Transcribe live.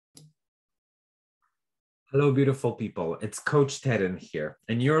Hello, beautiful people. It's Coach Tedden here,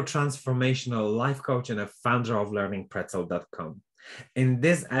 a neurotransformational life coach and a founder of learningpretzel.com. In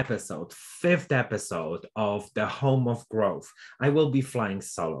this episode, fifth episode of the Home of Growth, I will be flying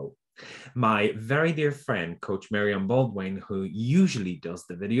solo. My very dear friend, Coach Meriam Baldwin, who usually does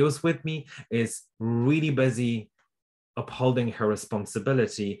the videos with me, is really busy upholding her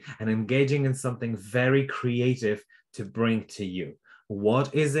responsibility and engaging in something very creative to bring to you.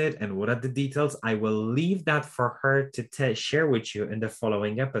 What is it and what are the details? I will leave that for her to share with you in the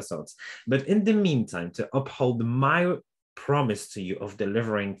following episodes. But in the meantime, to uphold my promise to you of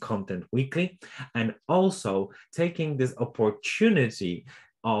delivering content weekly and also taking this opportunity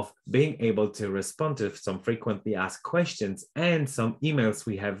of being able to respond to some frequently asked questions and some emails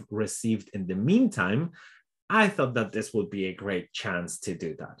we have received in the meantime, I thought that this would be a great chance to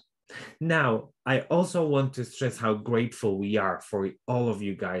do that. Now, I also want to stress how grateful we are for all of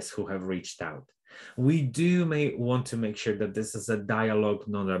you guys who have reached out. We may want to make sure that this is a dialogue,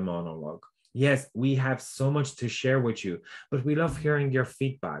 not a monologue. Yes, we have so much to share with you, but we love hearing your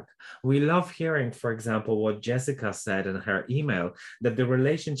feedback. We love hearing, for example, what Jessica said in her email, that the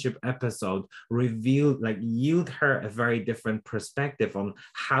relationship episode yield her a very different perspective on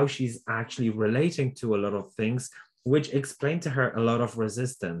how she's actually relating to a lot of things, which explained to her a lot of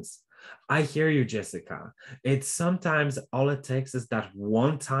resistance. I hear you, Jessica. It's sometimes all it takes is that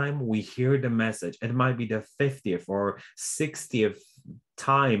one time we hear the message. It might be the 50th or 60th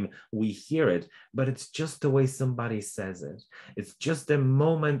time we hear it, but it's just the way somebody says it. It's just a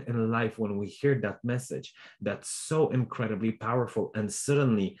moment in life when we hear that message that's so incredibly powerful and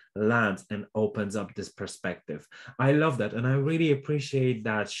suddenly lands and opens up this perspective. I love that, and I really appreciate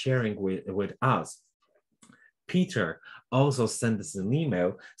that sharing with us. Peter also sent us an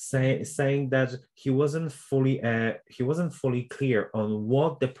email saying that he wasn't fully clear on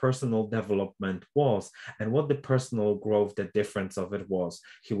what the personal development was and what the personal growth, the difference of it was.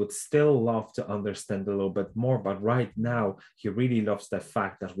 He would still love to understand a little bit more, but right now he really loves the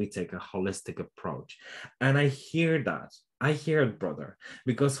fact that we take a holistic approach. And I hear that. I hear it, brother,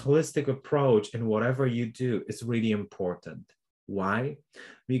 because holistic approach in whatever you do is really important. Why?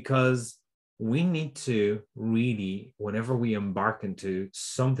 Because we need to really, whenever we embark into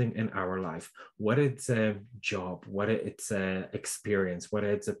something in our life, whether it's a job, whether it's an experience,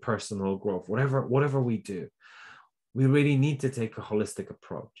 whether it's a personal growth, whatever we do, we really need to take a holistic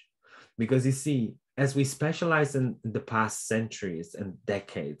approach. Because you see, as we specialize in the past centuries and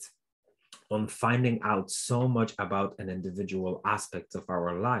decades on finding out so much about an individual aspect of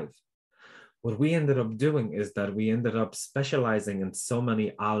our life, what we ended up doing is that we ended up specializing in so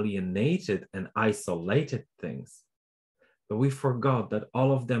many alienated and isolated things. But we forgot that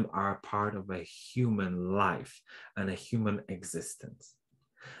all of them are a part of a human life and a human existence.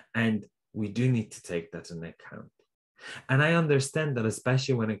 And we do need to take that into account. And I understand that,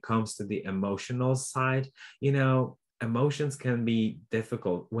 especially when it comes to the emotional side, emotions can be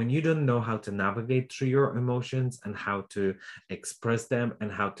difficult when you don't know how to navigate through your emotions and how to express them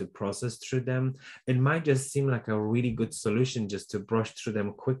and how to process through them. It might just seem like a really good solution just to brush through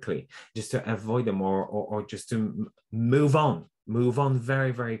them quickly, just to avoid them or just to move on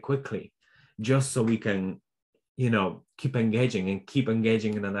very, very quickly, just so we can keep engaging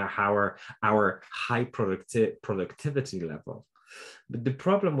in our high productivity level. But the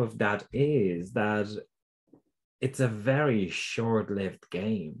problem with that is that it's a very short-lived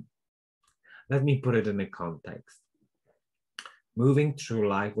game. Let me put it in a context. Moving through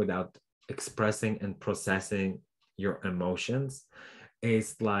life without expressing and processing your emotions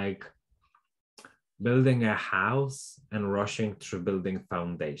is like building a house and rushing through building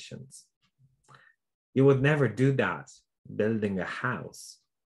foundations. You would never do that building a house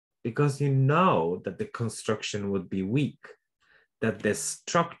because you know that the construction would be weak, that the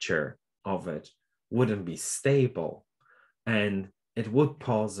structure of it wouldn't be stable, and it would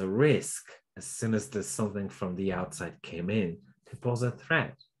pose a risk as soon as there's something from the outside came in to pose a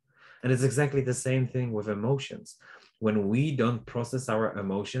threat. And it's exactly the same thing with emotions. When we don't process our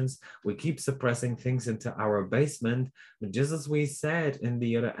emotions, we keep suppressing things into our basement. But just as we said in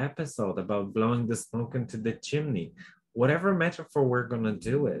the other episode about blowing the smoke into the chimney, whatever metaphor we're going to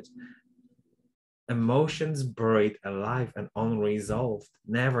do it, emotions buried alive and unresolved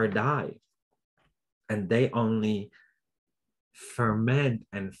never die. And they only ferment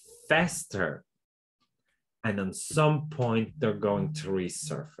and fester. And at some point, they're going to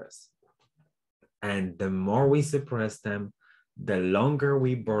resurface. And the more we suppress them, the longer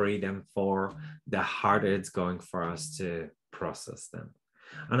we bury them for, the harder it's going for us to process them.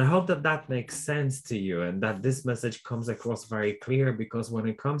 And I hope that that makes sense to you and that this message comes across very clear, because when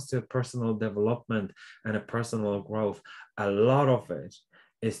it comes to personal development and a personal growth, a lot of it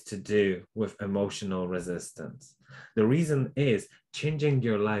is to do with emotional resistance. The reason is changing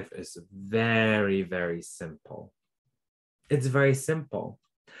your life is very, very simple. It's very simple.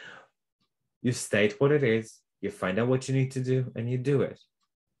 You state what it is, you find out what you need to do, and you do it.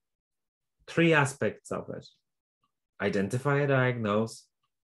 3 aspects of it: identify and diagnose,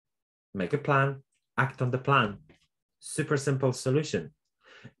 make a plan, act on the plan. Super simple solution.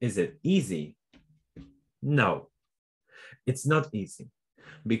 Is it easy? No, it's not easy,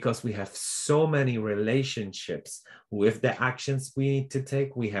 because we have so many relationships with the actions we need to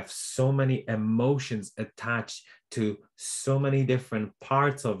take. We have so many emotions attached to so many different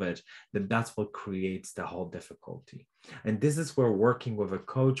parts of it, that's what creates the whole difficulty. And this is where working with a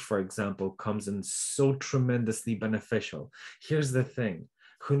coach, for example, comes in so tremendously beneficial. Here's the thing.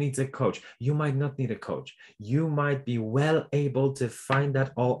 Who needs a coach? You might not need a coach. You might be well able to find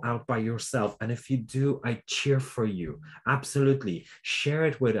that all out by yourself. And if you do, I cheer for you. Absolutely. Share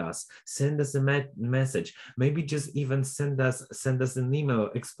it with us. Send us a message. Maybe just even send us an email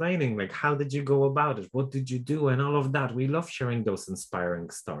explaining, like, how did you go about it? What did you do? And all of that. We love sharing those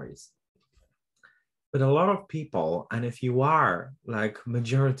inspiring stories. But a lot of people, and if you are like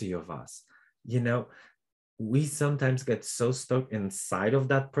majority of us, we sometimes get so stuck inside of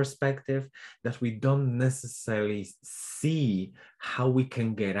that perspective that we don't necessarily see how we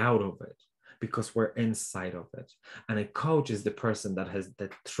can get out of it, because we're inside of it. And a coach is the person that has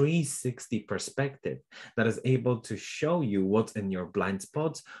that 360 perspective, that is able to show you what's in your blind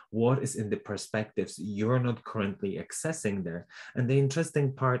spots, what is in the perspectives you're not currently accessing there. And the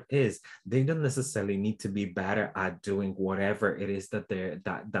interesting part is they don't necessarily need to be better at doing whatever it is that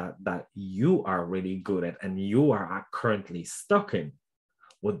that you are really good at and you are currently stuck in.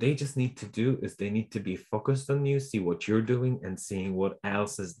 What they just need to do is they need to be focused on you, see what you're doing, and seeing what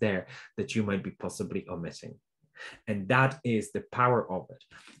else is there that you might be possibly omitting. And that is the power of it.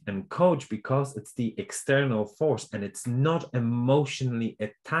 And coach, because it's the external force and it's not emotionally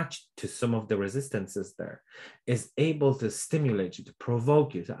attached to some of the resistances there, is able to stimulate you, to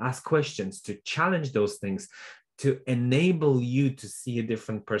provoke you, to ask questions, to challenge those things, to enable you to see a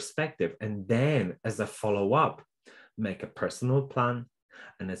different perspective. And then as a follow-up, make a personal plan.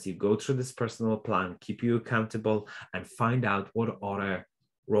 And as you go through this personal plan, keep you accountable and find out what other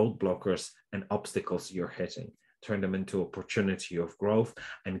roadblockers and obstacles you're hitting. Turn them into opportunity of growth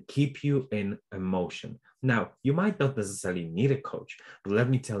and keep you in emotion. Now, you might not necessarily need a coach, but let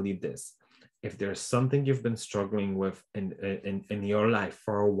me tell you this. If there's something you've been struggling with in your life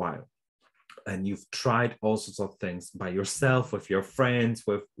for a while, and you've tried all sorts of things by yourself, with your friends,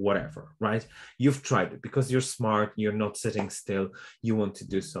 with whatever, right? You've tried it because you're smart, you're not sitting still, you want to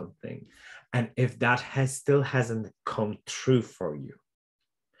do something. And if that still hasn't come true for you,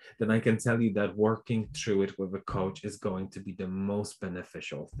 then I can tell you that working through it with a coach is going to be the most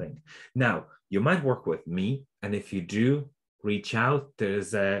beneficial thing. Now, you might work with me, and if you do, reach out.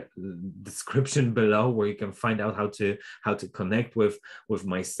 There's a description below where you can find out how to connect with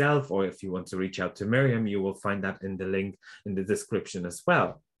myself, or if you want to reach out to Meriam, you will find that in the link in the description as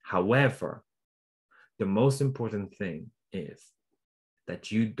well. However, the most important thing is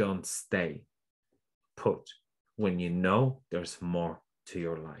that you don't stay put when you know there's more to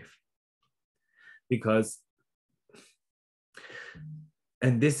your life. Because,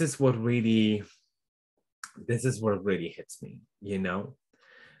 and this is what really hits me,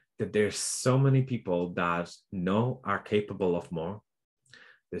 that there's so many people that know are capable of more.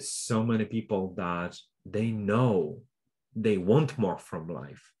 There's so many people that they know they want more from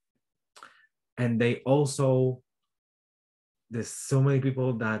life. And there's so many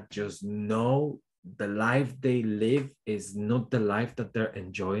people that just know the life they live is not the life that they're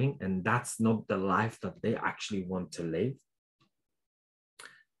enjoying, and that's not the life that they actually want to live.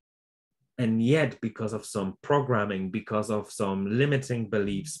 And yet, because of some programming, because of some limiting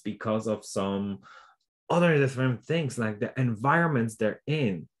beliefs, because of some other different things, like the environments they're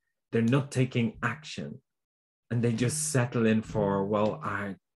in, they're not taking action. And they just settle in for, well,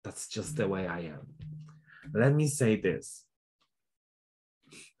 that's just the way I am. Let me say this.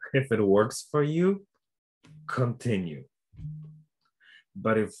 If it works for you, continue.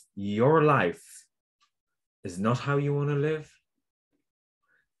 But if your life is not how you want to live,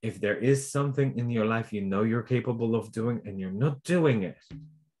 if there is something in your life you're capable of doing and you're not doing it,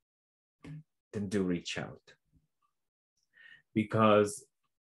 then do reach out. Because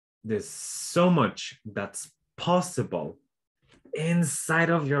there's so much that's possible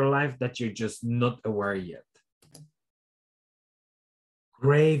inside of your life that you're just not aware yet.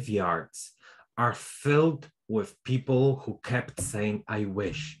 Graveyards are filled with people who kept saying, I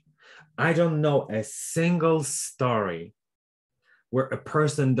wish. I don't know a single story where a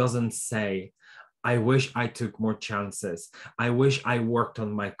person doesn't say, I wish I took more chances. I wish I worked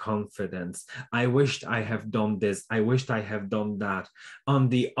on my confidence. I wished I have done this. I wished I have done that. On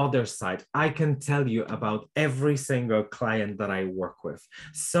the other side, I can tell you about every single client that I work with.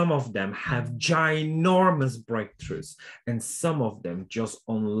 Some of them have ginormous breakthroughs, and some of them just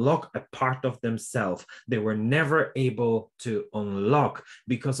unlock a part of themselves they were never able to unlock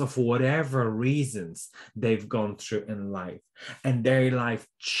because of whatever reasons they've gone through in life. And their life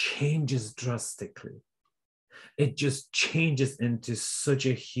changes drastically. It just changes into such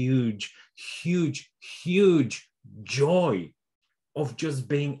a huge, huge, huge joy of just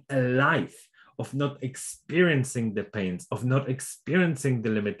being alive, of not experiencing the pains, of not experiencing the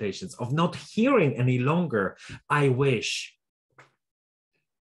limitations, of not hearing any longer, I wish.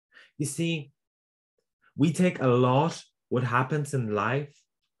 You see, we take a lot what happens in life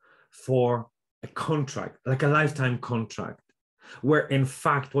for a contract, like a lifetime contract, where in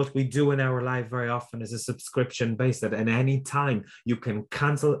fact what we do in our life very often is a subscription based, and any time you can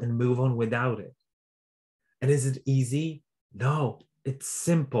cancel and move on without it. And is it easy? No, it's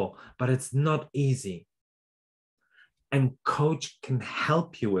simple, but it's not easy. And coach can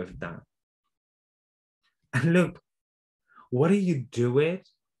help you with that. And look, what do you do with?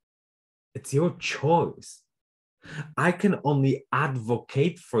 It's your choice. I can only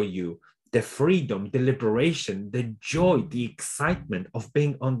advocate for you the freedom, the liberation, the joy, the excitement of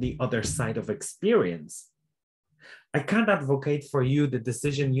being on the other side of experience. I can't advocate for you the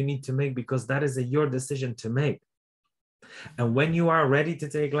decision you need to make because that is your decision to make. And when you are ready to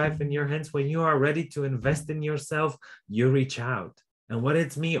take life in your hands, when you are ready to invest in yourself, you reach out. And whether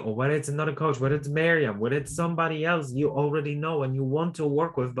it's me or whether it's another coach, whether it's Meriam, whether it's somebody else you already know and you want to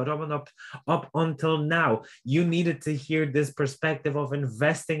work with, but up until now, you needed to hear this perspective of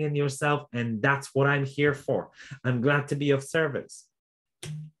investing in yourself. And that's what I'm here for. I'm glad to be of service.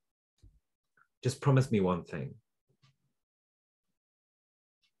 Just promise me one thing.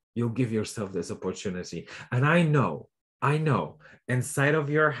 You'll give yourself this opportunity. And I know inside of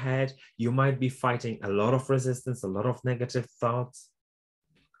your head, you might be fighting a lot of resistance, a lot of negative thoughts.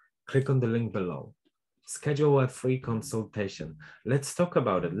 Click on the link below. Schedule a free consultation. Let's talk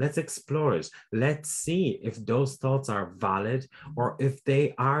about it. Let's explore it. Let's see if those thoughts are valid or if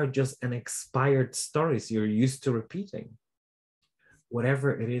they are just an expired stories you're used to repeating.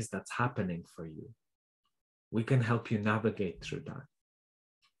 Whatever it is that's happening for you, we can help you navigate through that.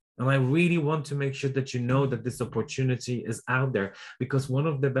 And I really want to make sure that you know that this opportunity is out there, because one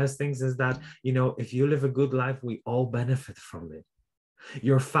of the best things is that, if you live a good life, we all benefit from it.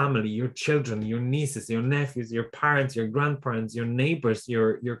 Your family, your children, your nieces, your nephews, your parents, your grandparents, your neighbors,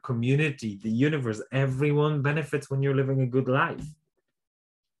 your community, the universe, everyone benefits when you're living a good life.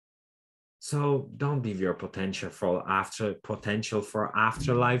 So don't leave your potential for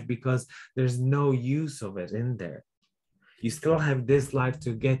afterlife because there's no use of it in there. You still have this life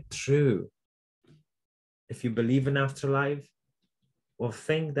to get through. If you believe in afterlife, well,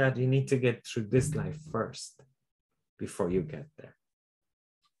 think that you need to get through this life first before you get there.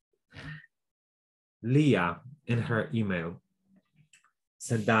 Leah, in her email,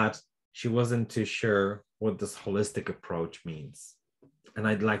 said that she wasn't too sure what this holistic approach means. And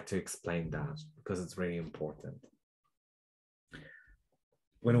I'd like to explain that because it's really important.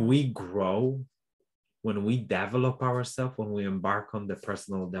 When we grow, when we develop ourselves, when we embark on the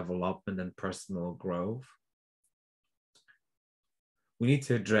personal development and personal growth, we need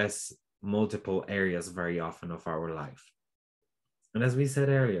to address multiple areas very often of our life. And as we said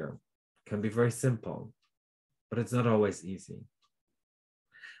earlier, it can be very simple, but it's not always easy.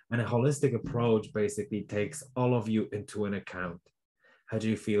 And a holistic approach basically takes all of you into an account. How do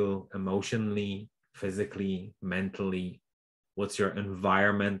you feel emotionally, physically, mentally? What's your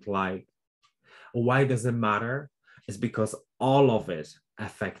environment like? Why does it matter? It's because all of it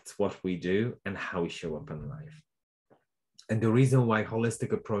affects what we do and how we show up in life. And the reason why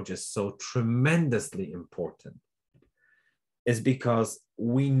holistic approach is so tremendously important is because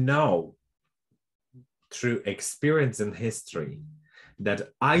we know through experience and history that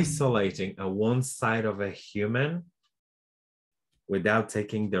isolating a one side of a human without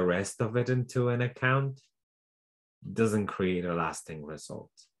taking the rest of it into an account doesn't create a lasting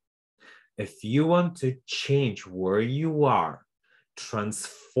result. If you want to change where you are,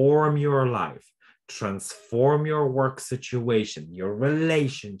 transform your life, transform your work situation, your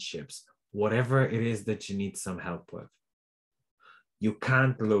relationships, whatever it is that you need some help with, you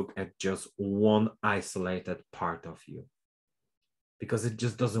can't look at just one isolated part of you. because it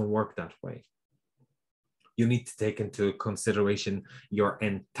just doesn't work that way. You need to take into consideration your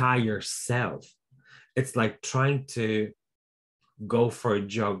entire self. It's like trying to go for a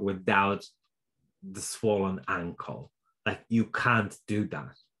jog without the swollen ankle. Like, you can't do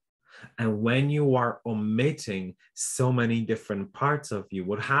that. And when you are omitting so many different parts of you,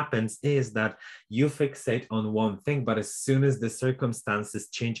 what happens is that you fixate on one thing, but as soon as the circumstances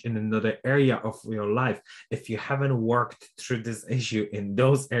change in another area of your life, if you haven't worked through this issue in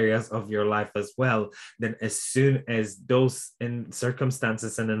those areas of your life as well, then as soon as those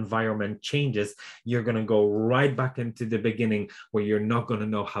circumstances and environment changes, you're going to go right back into the beginning where you're not going to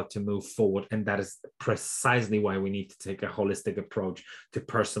know how to move forward. And that is precisely why we need to take a holistic approach to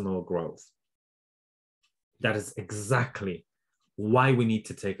personal growth. That is exactly why we need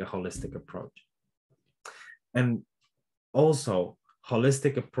to take a holistic approach. And also,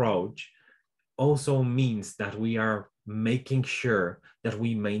 holistic approach also means that we are making sure that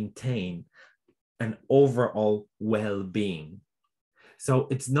we maintain an overall well-being. So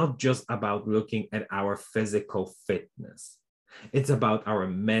it's not just about looking at our physical fitness. It's about our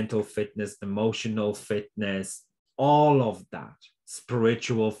mental fitness, emotional fitness, all of that.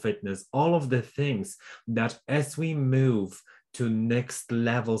 Spiritual fitness, all of the things that as we move to next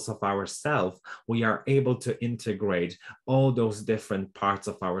levels of ourselves, we are able to integrate all those different parts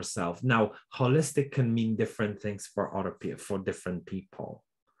of ourselves. Now, holistic can mean different things for other people, for different people.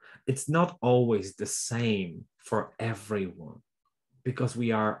 It's not always the same for everyone because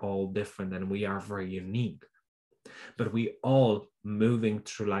we are all different and we are very unique. But we all, moving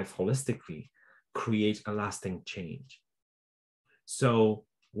through life holistically, create a lasting change. So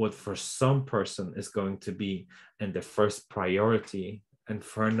what for some person is going to be in the first priority, and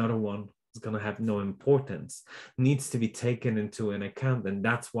for another one is going to have no importance, needs to be taken into an account. And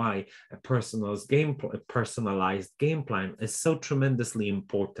that's why a personalized game plan is so tremendously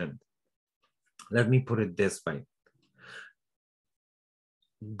important. Let me put it this way.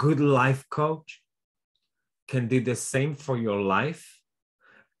 Good life coach can do the same for your life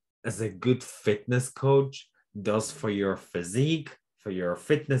as a good fitness coach does for your physique, for your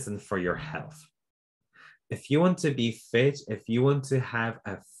fitness, and for your health. If you want to be fit, if you want to have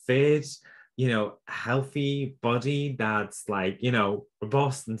a fit, healthy body that's like,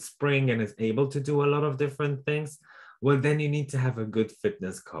 robust and spring and is able to do a lot of different things, well, then you need to have a good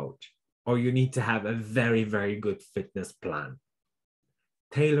fitness coach, or you need to have a very, very good fitness plan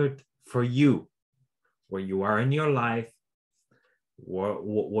tailored for you, where you are in your life,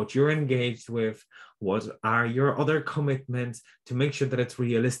 what you're engaged with, what are your other commitments, to make sure that it's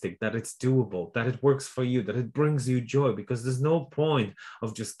realistic, that it's doable, that it works for you, that it brings you joy, because there's no point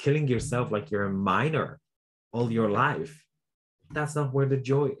of just killing yourself like you're a miner all your life. That's not where the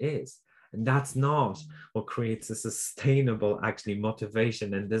joy is. And that's not what creates a sustainable, actually,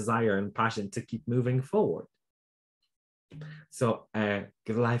 motivation and desire and passion to keep moving forward. So a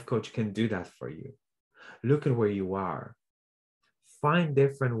good life coach can do that for you. Look at where you are. Find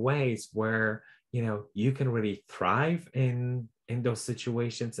different ways where you can really thrive in those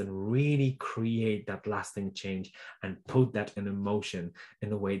situations and really create that lasting change and put that in motion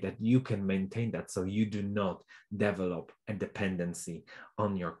in a way that you can maintain that, so you do not develop a dependency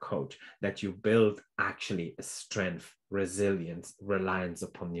on your coach, that you build actually a strength, resilience, reliance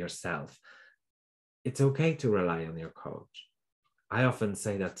upon yourself. It's okay to rely on your coach. I often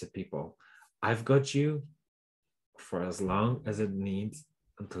say that to people. I've got you for as long as it needs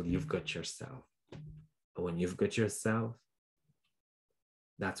until you've got yourself. And when you've got yourself,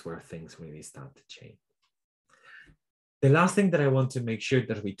 that's where things really start to change. The last thing that I want to make sure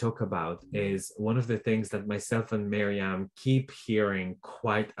that we talk about is one of the things that myself and Meriam keep hearing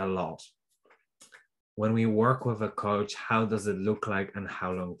quite a lot. When we work with a coach, how does it look like and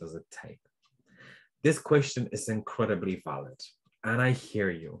how long does it take? This question is incredibly valid. And I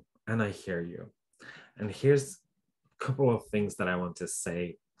hear you, and I hear you. And here's a couple of things that I want to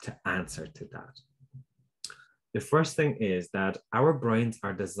say to answer to that. The first thing is that our brains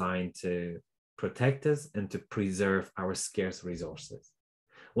are designed to protect us and to preserve our scarce resources.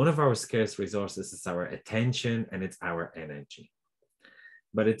 One of our scarce resources is our attention, and it's our energy.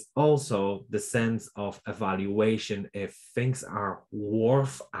 But it's also the sense of evaluation if things are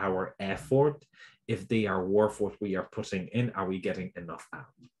worth our effort, if they are worth what we are putting in, are we getting enough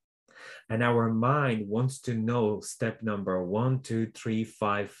out? And our mind wants to know step number 1, 2, 3,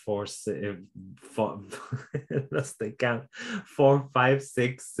 5, 4, 6, 4, 5,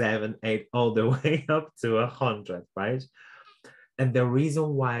 6, 7, 8, all the way up to 100, right? And the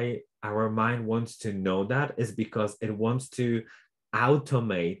reason why our mind wants to know that is because it wants to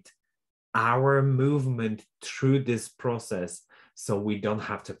automate our movement through this process, so we don't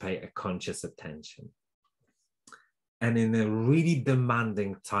have to pay a conscious attention. And in a really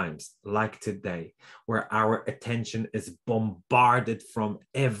demanding times like today, where our attention is bombarded from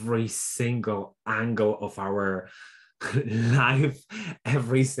every single angle of our life,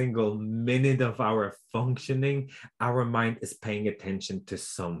 every single minute of our functioning, our mind is paying attention to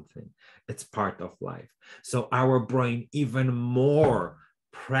something. It's part of life. So our brain even more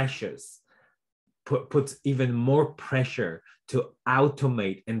precious, puts even more pressure to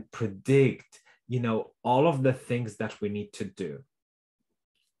automate and predict, all of the things that we need to do.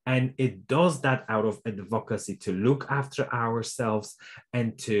 And it does that out of advocacy to look after ourselves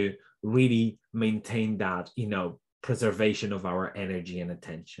and to really maintain that, preservation of our energy and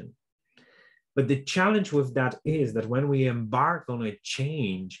attention. But the challenge with that is that when we embark on a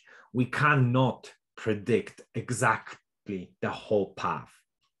change, we cannot predict exactly the whole path.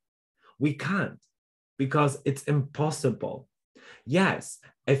 We can't, because it's impossible. Yes,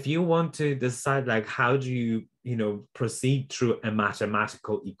 if you want to decide like how do you, proceed through a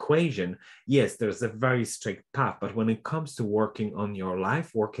mathematical equation, yes, there's a very strict path. But when it comes to working on your life,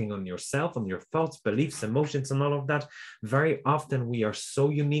 working on yourself, on your thoughts, beliefs, emotions, and all of that, very often we are so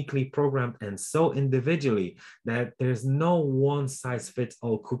uniquely programmed and so individually that there's no one size fits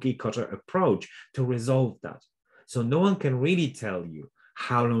all cookie cutter approach to resolve that. So no one can really tell you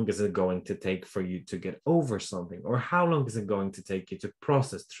how long is it going to take for you to get over something, or how long is it going to take you to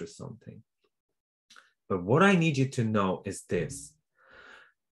process through something. But what I need you to know is this.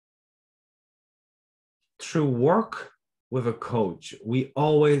 Through work with a coach, we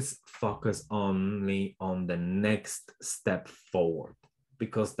always focus only on the next step forward,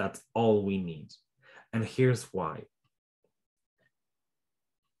 because that's all we need. And here's why.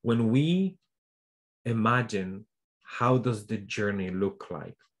 When we imagine how does the journey look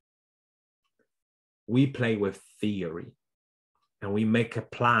like, we play with theory and we make a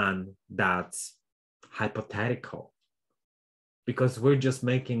plan that's hypothetical, because we're just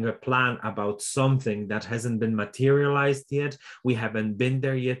making a plan about something that hasn't been materialized yet. We haven't been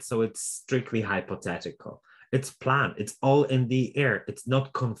there yet, so it's strictly hypothetical. It's planned, it's all in the air, it's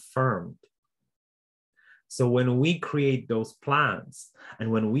not confirmed. So when we create those plans and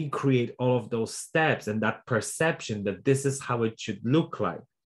when we create all of those steps and that perception that this is how it should look like,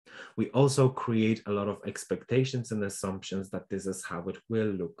 we also create a lot of expectations and assumptions that this is how it will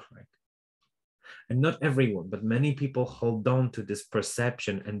look like. And not everyone, but many people hold on to this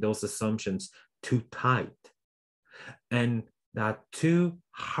perception and those assumptions too tight. And there are two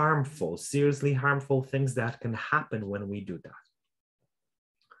harmful, seriously harmful things that can happen when we do that.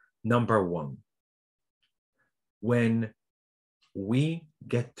 Number one, when we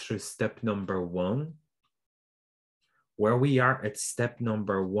get through step number one, where we are at step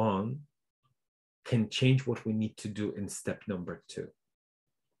number one can change what we need to do in step number two.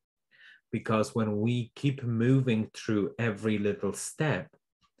 Because when we keep moving through every little step,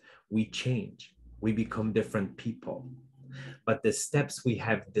 we change, we become different people. But the steps we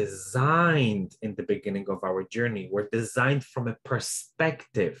have designed in the beginning of our journey were designed from a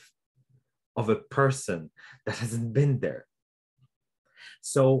perspective of a person that hasn't been there.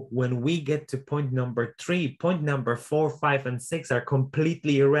 So when we get to point number three, point number 4, 5, and 6 are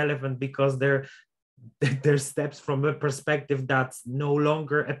completely irrelevant because they're steps from a perspective that's no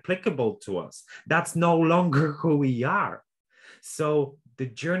longer applicable to us. That's no longer who we are. So the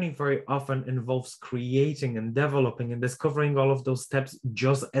journey very often involves creating and developing and discovering all of those steps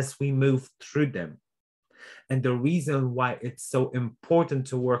just as we move through them. And the reason why it's so important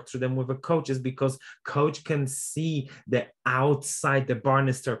to work through them with a coach is because coach can see the outside the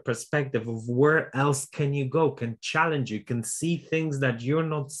banister perspective of where else can you go, can challenge you, can see things that you're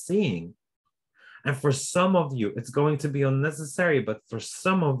not seeing. And for some of you, it's going to be unnecessary, but for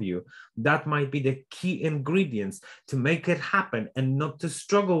some of you, that might be the key ingredients to make it happen and not to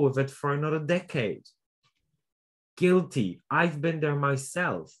struggle with it for another decade. Guilty. I've been there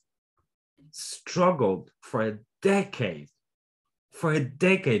myself. Struggled for a decade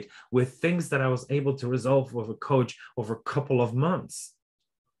with things that I was able to resolve with a coach over a couple of months.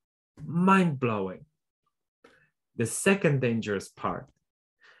 Mind-blowing. The second dangerous part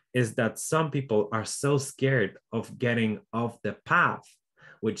is that some people are so scared of getting off the path,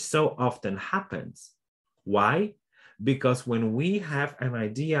 which so often happens. Why? Because when we have an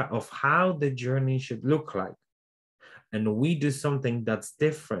idea of how the journey should look like, and we do something that's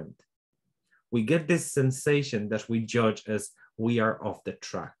different, we get this sensation that we judge as we are off the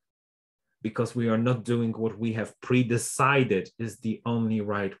track because we are not doing what we have pre-decided is the only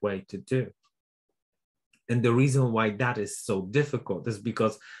right way to do. And the reason why that is so difficult is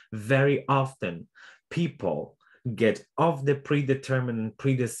because very often people get off the predetermined and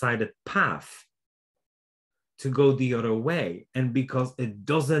predecided path to go the other way. And because it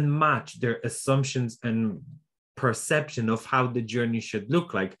doesn't match their assumptions and perception of how the journey should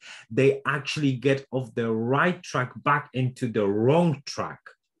look like, they actually get off the right track back into the wrong track.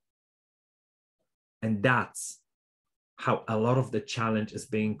 And that's how a lot of the challenge is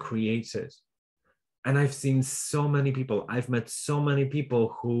being created. And I've seen so many people, I've met so many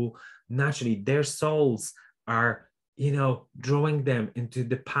people who naturally their souls are, drawing them into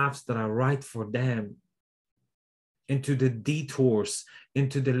the paths that are right for them, into the detours,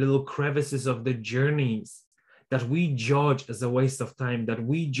 into the little crevices of the journeys that we judge as a waste of time, that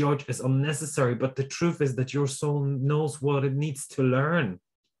we judge as unnecessary. But the truth is that your soul knows what it needs to learn.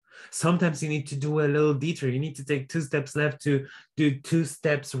 Sometimes you need to do a little detour. You need to take 2 steps left to do 2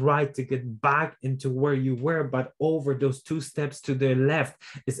 steps right to get back into where you were. But over those 2 steps to the left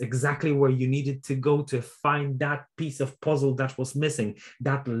is exactly where you needed to go to find that piece of puzzle that was missing,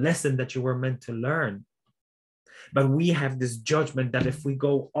 that lesson that you were meant to learn. But we have this judgment that if we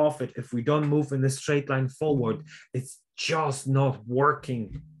go off it, if we don't move in a straight line forward, it's just not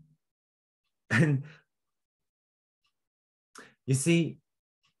working. And you see,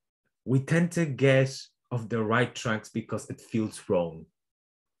 we tend to get off the right tracks because it feels wrong.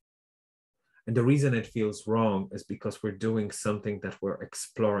 And the reason it feels wrong is because we're doing something that we're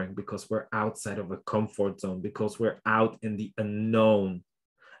exploring, because we're outside of a comfort zone, because we're out in the unknown.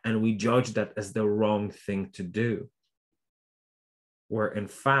 And we judge that as the wrong thing to do. Where in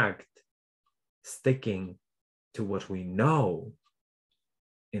fact, sticking to what we know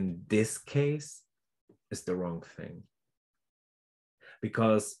in this case is the wrong thing.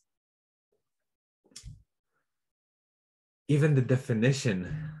 Because even the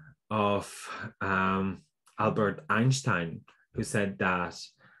definition of Albert Einstein, who said that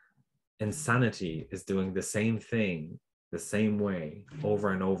insanity is doing the same thing the same way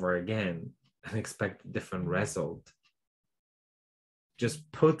over and over again and expect a different result,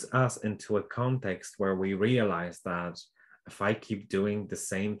 just put us into a context where we realize that if I keep doing the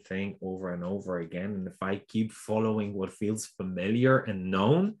same thing over and over again, and if I keep following what feels familiar and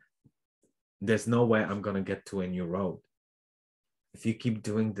known, there's no way I'm going to get to a new road. If you keep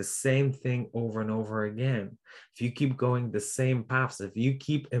doing the same thing over and over again, if you keep going the same paths, if you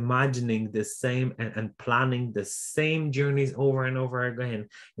keep imagining the same and planning the same journeys over and over again,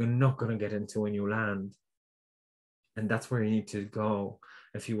 you're not going to get into a new land. And that's where you need to go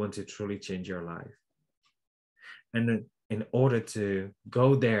if you want to truly change your life. And in order to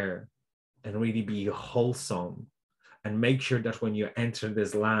go there and really be wholesome and make sure that when you enter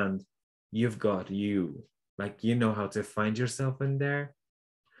this land, you've got you. Like, you know how to find yourself in there.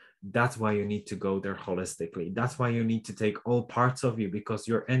 That's why you need to go there holistically. That's why you need to take all parts of you, because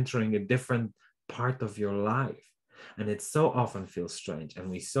you're entering a different part of your life. And it so often feels strange and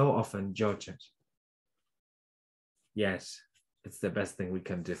we so often judge it. Yet, it's the best thing we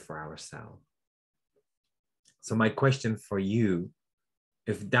can do for ourselves. So my question for you,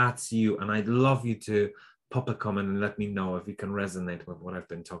 if that's you, and I'd love you to pop a comment and let me know if you can resonate with what I've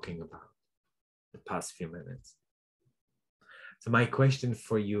been talking about the past few minutes. So my question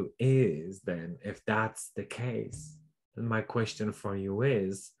for you is then, if that's the case, then my question for you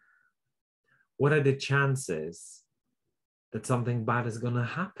is, what are the chances that something bad is going to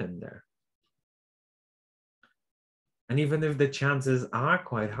happen there? And even if the chances are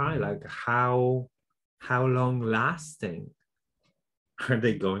quite high, like how long lasting are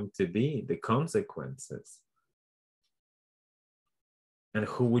they going to be, the consequences? And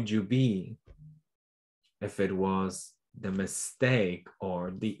who would you be if it was the mistake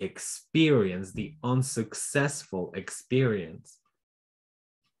or the experience, the unsuccessful experience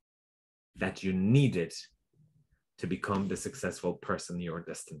that you needed to become the successful person you're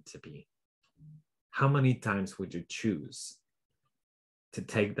destined to be? How many times would you choose to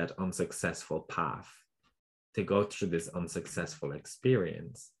take that unsuccessful path, to go through this unsuccessful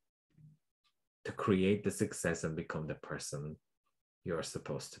experience, to create the success and become the person you're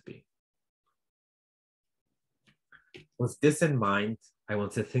supposed to be? With this in mind, I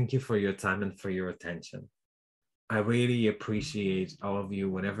want to thank you for your time and for your attention. I really appreciate all of you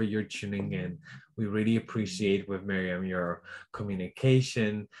whenever you're tuning in. We really appreciate with Meriam your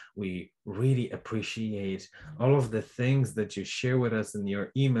communication. We really appreciate all of the things that you share with us in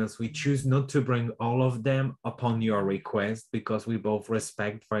your emails. We choose not to bring all of them upon your request because we both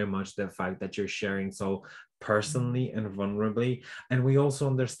respect very much the fact that you're sharing so personally and vulnerably. And we also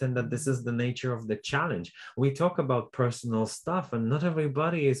understand that this is the nature of the challenge. We talk about personal stuff and not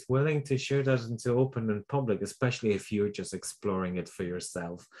everybody is willing to share that into open and public, especially if you're just exploring it for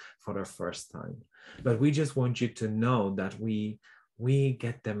yourself for the first time. But we just want you to know that we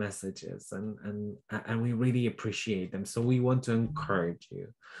get the messages, and we really appreciate them. So we want to encourage you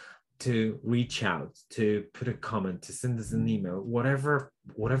to reach out, to put a comment, to send us an email, whatever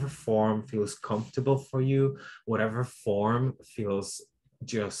form feels comfortable for you, whatever form feels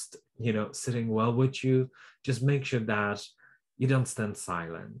just, sitting well with you. Just make sure that you don't stand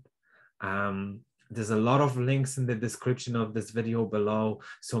silent. There's a lot of links in the description of this video below,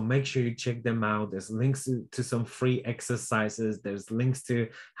 so make sure you check them out. There's links to some free exercises. There's links to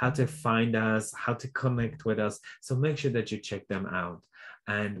how to find us, how to connect with us. So make sure that you check them out.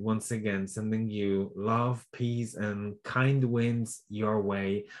 And once again, sending you love, peace, and kind winds your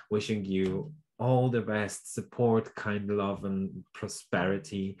way, wishing you all the best support, kind love, and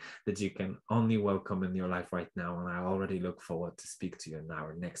prosperity that you can only welcome in your life right now. And I already look forward to speak to you in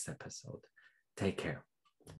our next episode. Take care.